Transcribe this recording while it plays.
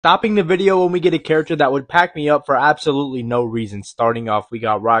Stopping the video when we get a character that would pack me up for absolutely no reason. Starting off, we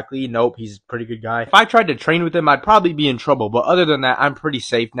got Rock Lee. Nope, he's a pretty good guy. If I tried to train with him, I'd probably be in trouble. But other than that, I'm pretty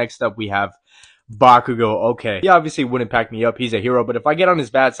safe. Next up, we have Bakugo. Okay, he obviously wouldn't pack me up. He's a hero. But if I get on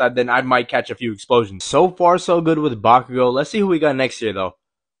his bad side, then I might catch a few explosions. So far, so good with Bakugo. Let's see who we got next here, though.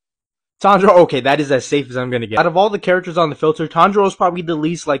 Tanjiro, okay, that is as safe as I'm gonna get. Out of all the characters on the filter, Tanjiro is probably the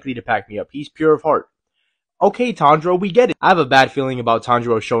least likely to pack me up. He's pure of heart. Okay, Tanjiro, we get it. I have a bad feeling about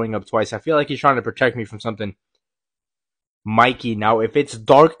Tanjiro showing up twice. I feel like he's trying to protect me from something. Mikey. Now, if it's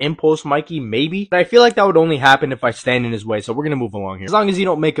Dark Impulse Mikey, maybe. But I feel like that would only happen if I stand in his way, so we're gonna move along here. As long as you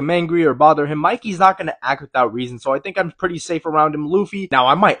don't make him angry or bother him, Mikey's not gonna act without reason, so I think I'm pretty safe around him. Luffy. Now,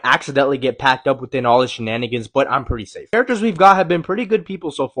 I might accidentally get packed up within all his shenanigans, but I'm pretty safe. Characters we've got have been pretty good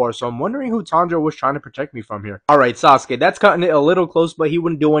people so far, so I'm wondering who Tanjiro was trying to protect me from here. Alright, Sasuke. That's cutting it a little close, but he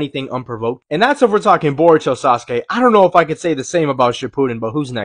wouldn't do anything unprovoked. And that's if we're talking Boruto Sasuke. I don't know if I could say the same about Shippuden, but who's next?